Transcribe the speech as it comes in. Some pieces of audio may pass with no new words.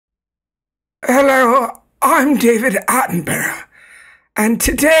Hello, I'm David Attenborough, and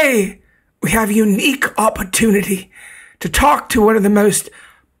today we have a unique opportunity to talk to one of the most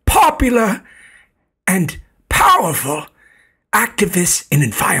popular and powerful activists and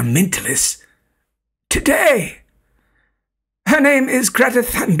environmentalists today. Her name is Greta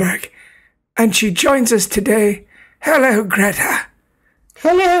Thunberg, and she joins us today. Hello, Greta.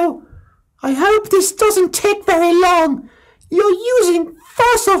 Hello. I hope this doesn't take very long. You're using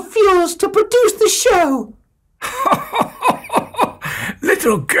fossil fuels to produce the show.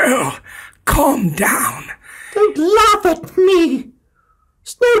 Little girl, calm down. Don't laugh at me.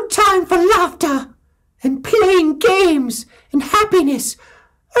 There's no time for laughter and playing games and happiness.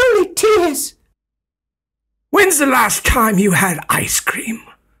 Only tears. When's the last time you had ice cream?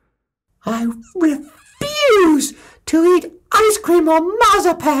 I refuse to eat ice cream or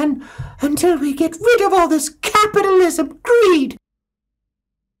marzipan until we get rid of all this capitalism greed.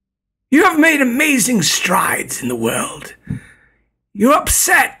 You have made amazing strides in the world. You're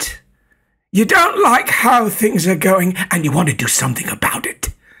upset. You don't like how things are going, and you want to do something about it.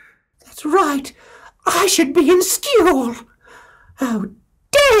 That's right. I should be in school. How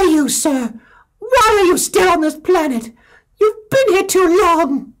dare you, sir? Why are you still on this planet? You've been here too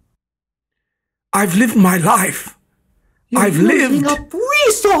long. I've lived my life. You're using up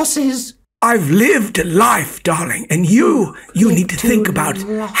resources. I've lived a life, darling, and you need to think about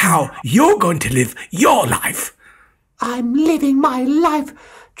how you're going to live your life. I'm living my life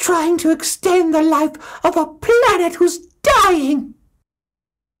trying to extend the life of a planet who's dying.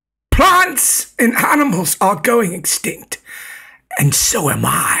 Plants and animals are going extinct, and so am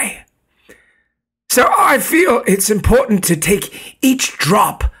I. So I feel it's important to take each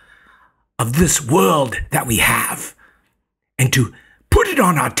drop of this world that we have and to put it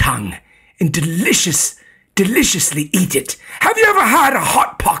on our tongue and deliciously eat it. Have you ever had a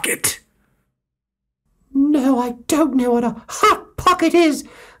Hot Pocket? No, I don't know what a Hot Pocket is,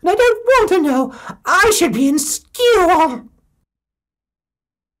 and I don't want to know. I should be in school.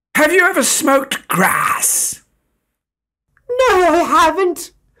 Have you ever smoked grass? No, I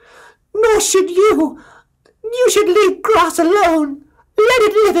haven't. Nor should you. You should leave grass alone. Let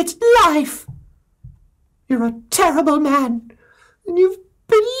it live its life. You're a terrible man, and you've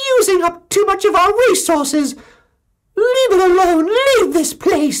been using up too much of our resources. Leave it alone. Leave this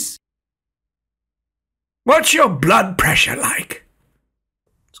place. What's your blood pressure like?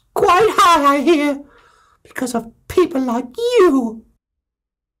 It's quite high, I hear, because of people like you.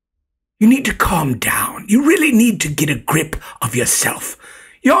 You need to calm down. You really need to get a grip of yourself.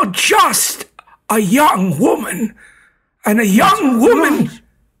 You're just a young woman, and a young woman... Right.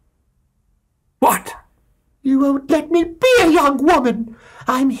 What? You won't let me be a young woman.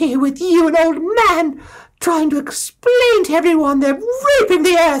 I'm here with you, an old man, trying to explain to everyone they're raping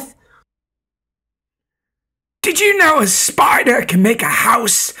the earth. Did you know a spider can make a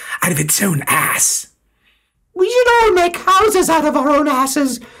house out of its own ass? We should all make houses out of our own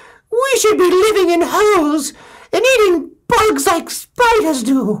asses. We should be living in holes and eating bugs like spiders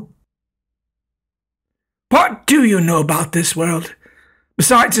do. What do you know about this world?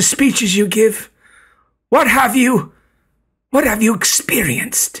 Besides the speeches you give, what have you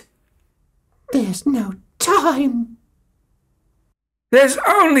experienced? There's no time. There's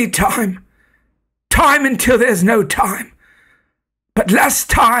only time. Time until there's no time. But less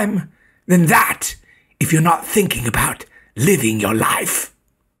time than that if you're not thinking about living your life.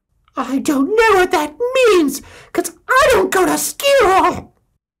 I don't know what that means, 'cause I don't go to school.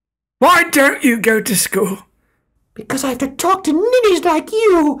 Why don't you go to school? Because I have to talk to ninnies like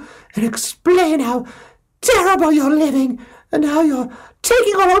you and explain how terrible you're living and how you're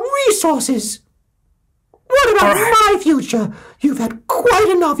taking all our resources. What about my future? You've had quite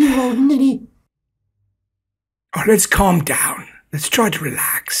enough, you old ninny. Oh, let's calm down. Let's try to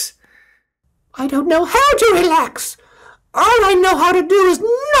relax. I don't know how to relax. All I know how to do is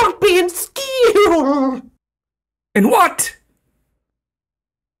not be in school. In what?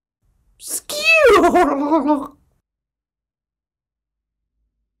 School.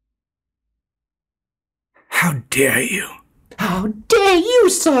 How dare you? How dare you,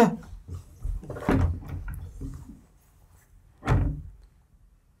 sir?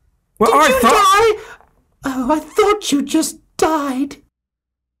 Well, Did you die? Oh, I thought you just died.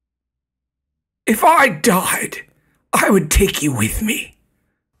 If I died, I would take you with me.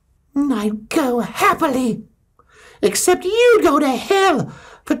 I'd go happily. Except you'd go to hell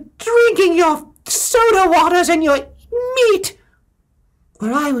for drinking your soda waters and your meat.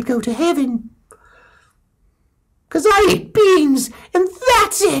 Where I would go to heaven. 'Cause I eat beans, and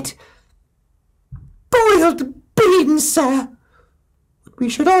that's it. Boiled beans, sir. We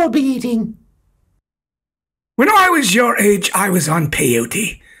should all be eating. When I was your age, I was on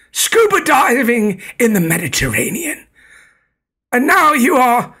peyote, scuba diving in the Mediterranean. And now you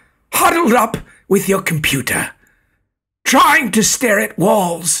are huddled up with your computer, trying to stare at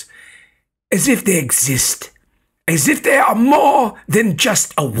walls as if they exist, as if they are more than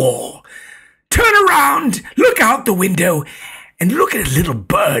just a wall. Turn around, look out the window, and look at a little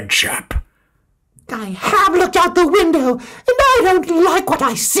bird chirp. I have looked out the window, and I don't like what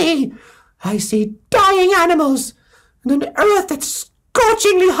I see. I see dying animals, and an earth that's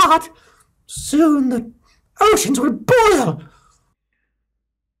scorchingly hot. Soon the oceans will boil.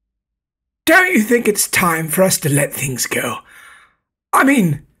 Don't you think it's time for us to let things go? I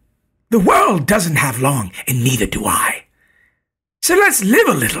mean, the world doesn't have long, and neither do I. So let's live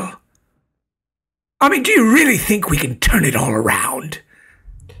a little. I mean, do you really think we can turn it all around?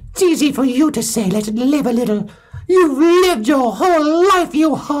 It's easy for you to say, let it live a little. You've lived your whole life,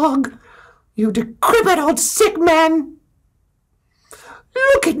 you hog. You decrepit old sick man.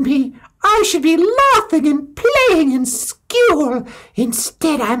 Look at me. I should be laughing and playing in school.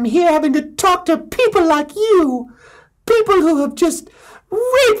 Instead, I'm here having to talk to people like you. People who have just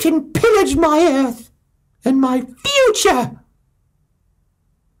raped and pillaged my earth and my future.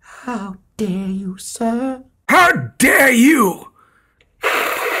 How dare you, sir? How dare you?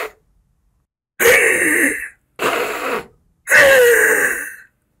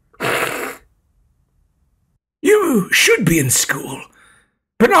 You should be in school,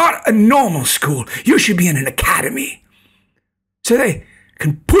 but not a normal school. You should be in an academy, so they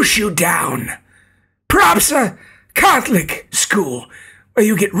can push you down. Perhaps a Catholic school where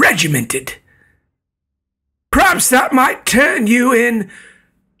you get regimented. Perhaps that might turn you in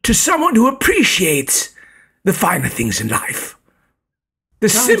to someone who appreciates the finer things in life. The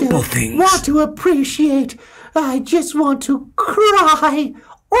simple things. I want to appreciate. I just want to cry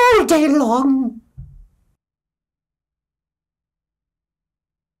all day long.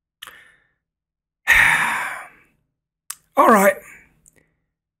 All right.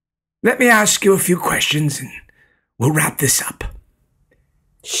 Let me ask you a few questions and we'll wrap this up.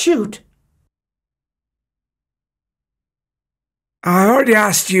 Shoot. I already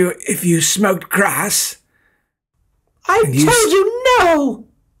asked you if you smoked grass. I told you no!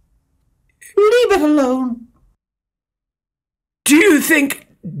 Leave it alone. Do you think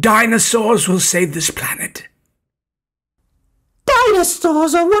dinosaurs will save this planet?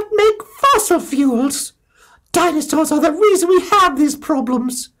 Dinosaurs are what make fossil fuels. Dinosaurs are the reason we have these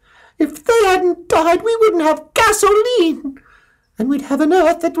problems. If they hadn't died, we wouldn't have gasoline. And we'd have an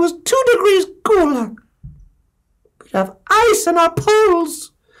Earth that was 2 degrees cooler. We'd have ice on our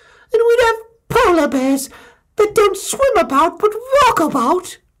poles. And we'd have polar bears that don't swim about but walk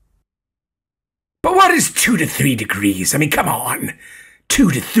about. But what is 2 to 3 degrees? I mean, come on.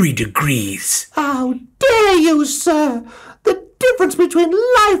 2 to 3 degrees. How dare you, sir? The difference between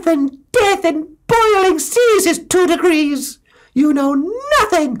life and death and boiling seas is 2 degrees. You know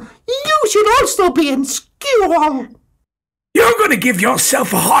nothing. You should also be in school. You're going to give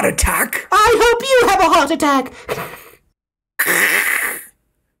yourself a heart attack. I hope you have a heart attack.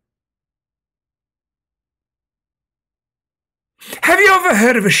 Have you ever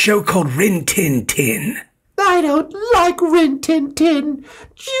heard of a show called Rin Tin Tin? I don't like Rin Tin Tin.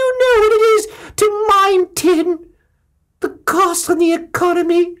 Do you know what it is to mine tin? The cost on the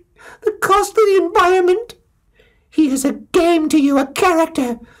economy, the cost of the environment. He is a game to you, a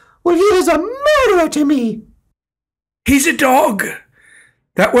character. Well, he is a murderer to me. He's a dog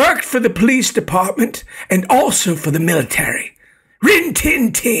that worked for the police department and also for the military. Rin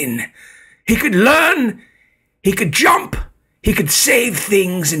Tin Tin. He could learn, he could jump, he could save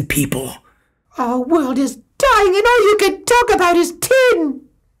things and people. Our world is dying and all you can talk about is tin.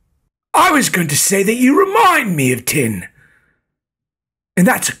 I was going to say that you remind me of tin. And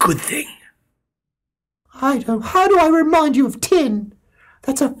that's a good thing. How do I remind you of tin?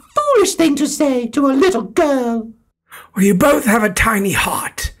 That's a foolish thing to say to a little girl. Well, you both have a tiny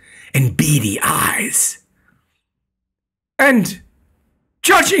heart and beady eyes. And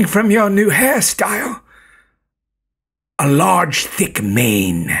judging from your new hairstyle, a large, thick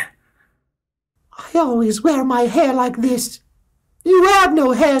mane. I always wear my hair like this. You have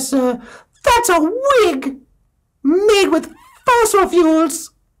no hair, sir. That's a wig made with fossil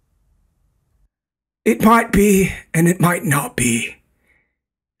fuels. It might be, and it might not be.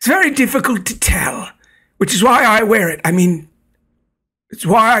 It's very difficult to tell, which is why I wear it. I mean, it's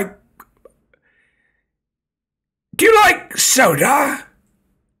why I... Do you like soda?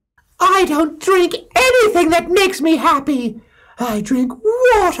 I don't drink anything that makes me happy. I drink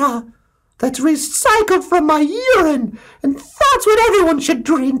water that's recycled from my urine, and that's what everyone should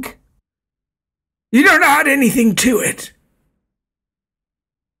drink. You don't add anything to it.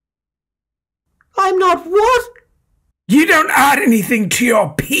 I'm not what? You don't add anything to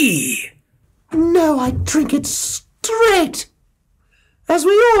your pee. No, I drink it straight. As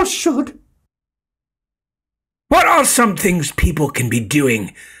we all should. What are some things people can be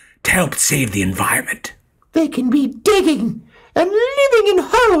doing to help save the environment? They can be digging and living in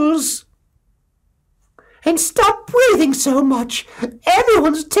holes. And stop breathing so much.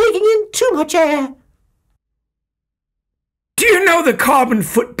 Everyone's taking in too much air. Do you know the carbon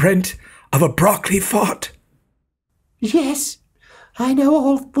footprint of a broccoli fart? Yes, I know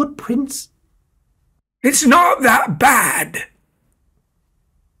all footprints. It's not that bad.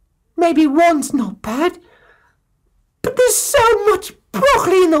 Maybe one's not bad. But there's so much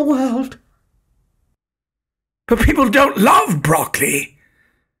broccoli in the world. But people don't love broccoli.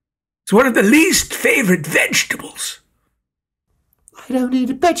 It's one of the least favorite vegetables. I don't eat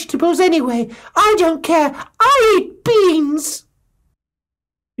vegetables anyway. I don't care. I eat beans.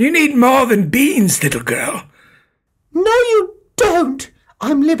 You need more than beans, little girl. No, you don't.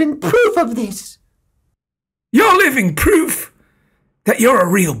 I'm living proof of this. You're living proof that you're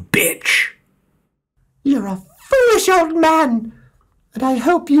a real bitch. You're a foolish old man, and I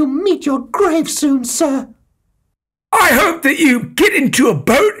hope you meet your grave soon, sir. I hope that you get into a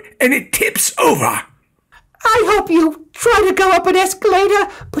boat and it tips over. I hope you try to go up an escalator,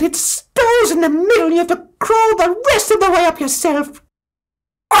 but it stalls in the middle and you have to crawl the rest of the way up yourself.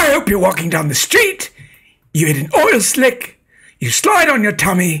 I hope you're walking down the street, you hit an oil slick, you slide on your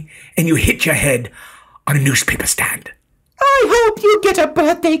tummy, and you hit your head on a newspaper stand. I hope you get a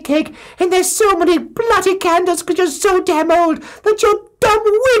birthday cake and there's so many bloody candles because you're so damn old that your dumb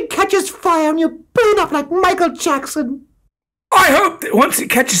wig catches fire and you burn up like Michael Jackson. I hope that once it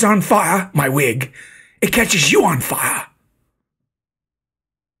catches on fire, my wig, it catches you on fire.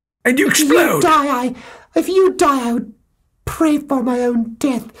 And you explode. If you die, I would pray for my own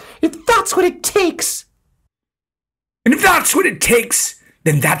death, if that's what it takes. And if that's what it takes,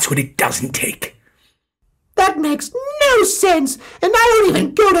 then that's what it doesn't take. That makes no sense, and I don't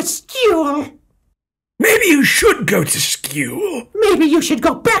even go to school. Maybe you should go to school. Maybe you should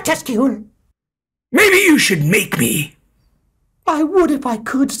go back to school. Maybe you should make me. I would if I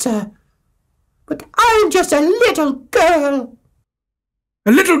could, sir. But I'm just a little girl.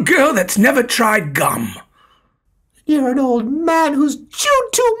 A little girl that's never tried gum. You're an old man who's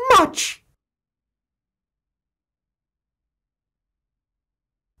chewed too much.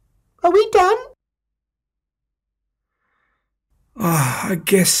 Are we done? Oh, I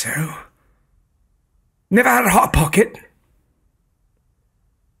guess so. Never had a Hot Pocket?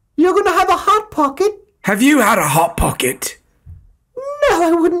 You're going to have a Hot Pocket? Have you had a Hot Pocket? No,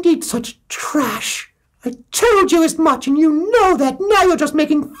 I wouldn't eat such trash. I told you as much, and you know that. Now you're just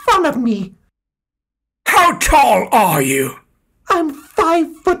making fun of me. How tall are you? I'm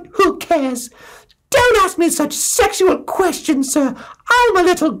 5 foot. Who cares? Don't ask me such sexual questions, sir. I'm a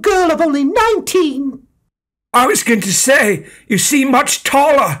little girl of only 19. I was going to say, you seem much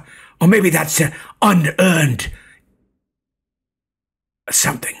taller. Or maybe that's an unearned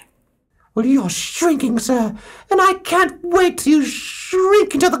something. Well, you're shrinking, sir, and I can't wait till you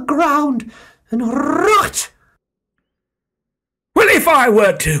shrink into the ground and rot. Well, if I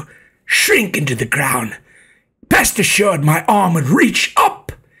were to shrink into the ground, best assured my arm would reach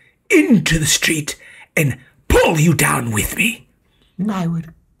up into the street and pull you down with me. And I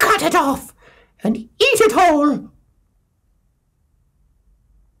would cut it off and eat it whole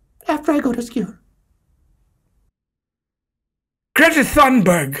after I go to school. Greta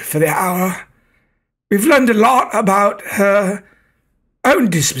Thunberg for the hour. We've learned a lot about her own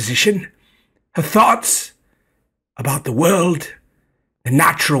disposition, her thoughts about the world, the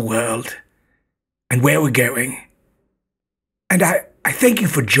natural world, and where we're going. And I thank you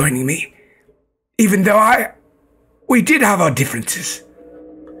for joining me, even though we did have our differences.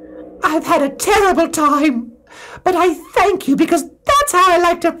 I've had a terrible time, but I thank you because that's how I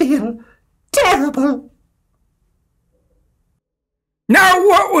like to feel. Terrible. Now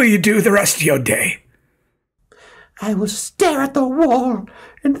what will you do the rest of your day? I will stare at the wall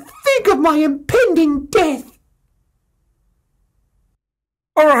and think of my impending death.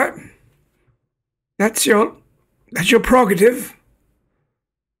 All right. That's your prerogative.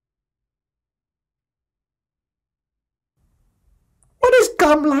 What is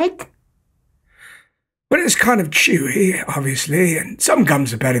gum like? Well, it's kind of chewy, obviously, and some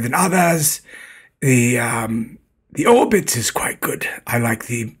gums are better than others. The Orbits is quite good. I like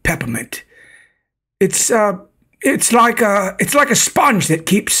the peppermint. It's like a sponge that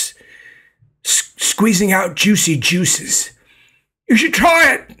keeps squeezing out juicy juices. You should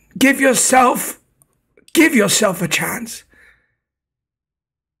try it. Give yourself Give yourself a chance.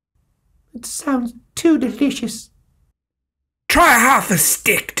 It sounds too delicious. Try half a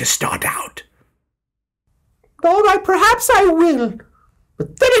stick to start out. All right, perhaps I will.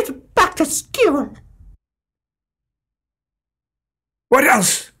 But then it's back to school. What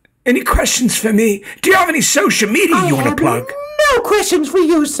else? Any questions for me? Do you have any social media you want to plug? No questions for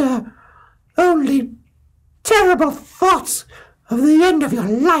you, sir. Only terrible thoughts of the end of your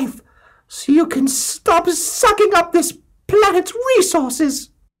life, so you can stop sucking up this planet's resources.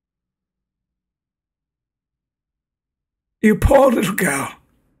 You poor little girl.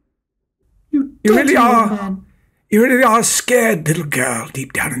 You really are. Man. You really are a scared little girl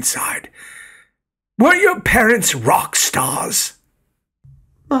deep down inside. Were your parents rock stars?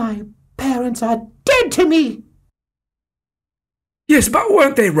 My parents are dead to me. Yes, but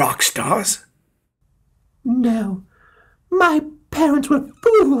weren't they rock stars? No. My parents were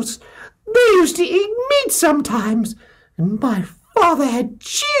fools. They used to eat meat sometimes, and my father had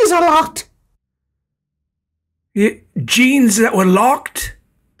cheese a lot. Jeans that were locked?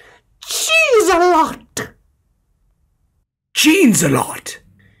 Cheese a lot. Jeans a lot.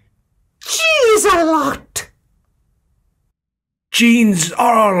 Cheese a lot. Jeans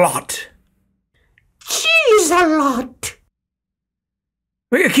are a lot. Cheese a lot.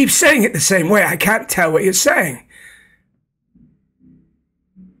 Well, you keep saying it the same way. I can't tell what you're saying.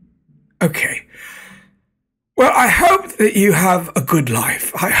 Okay. Well, I hope that you have a good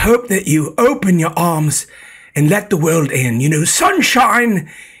life. I hope that you open your arms and let the world in. You know, sunshine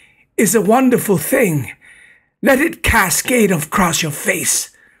is a wonderful thing. Let it cascade across your face.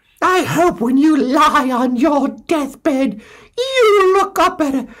 I hope when you lie on your deathbed, you look up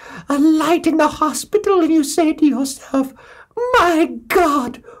at a light in the hospital and you say to yourself, "My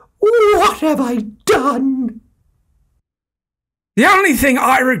God, what have I done?" The only thing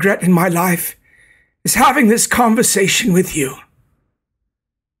I regret in my life is having this conversation with you.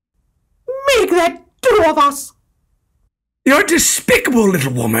 Make that two of us. You're a despicable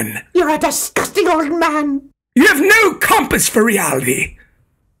little woman. You're a disgusting old man. You have no compass for reality.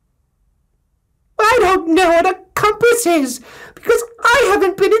 I don't know what a compass is because I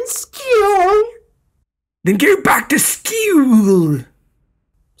haven't been in school. Then go back to school.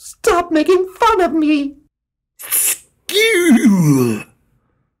 Stop making fun of me. School.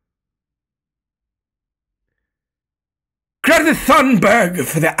 Greta Thunberg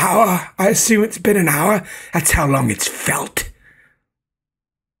for the hour. I assume it's been an hour. That's how long it's felt.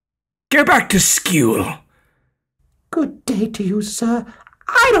 Go back to school. Good day to you, sir.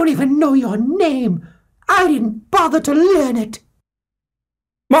 I don't even know your name. I didn't bother to learn it.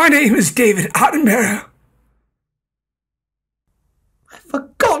 My name is David Attenborough. I've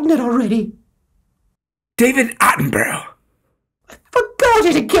forgotten it already. David Attenborough. I forgot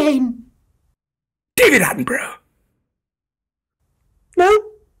it again. David Attenborough. No?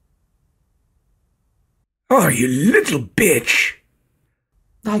 Oh, you little bitch.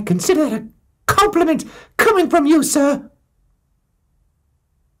 I consider that a compliment coming from you, sir.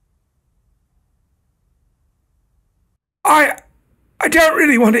 I don't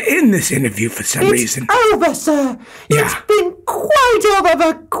really want to end this interview for some reason. It's over, sir. Yeah. It's been quite over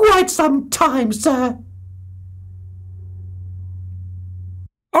for quite some time, sir.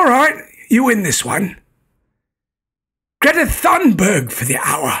 All right, you win this one. Greta Thunberg for the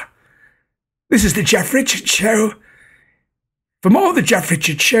hour. This is The Jeff Richards Show. For more of The Jeff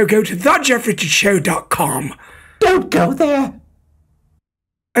Richards Show, go to thejeffrichardshow.com. Don't go there.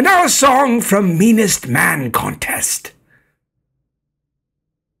 And now a song from Meanest Man Contest.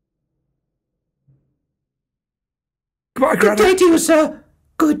 Goodbye, Greta. Good day to you, sir.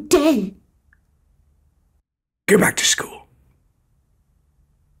 Good day. Go back to school.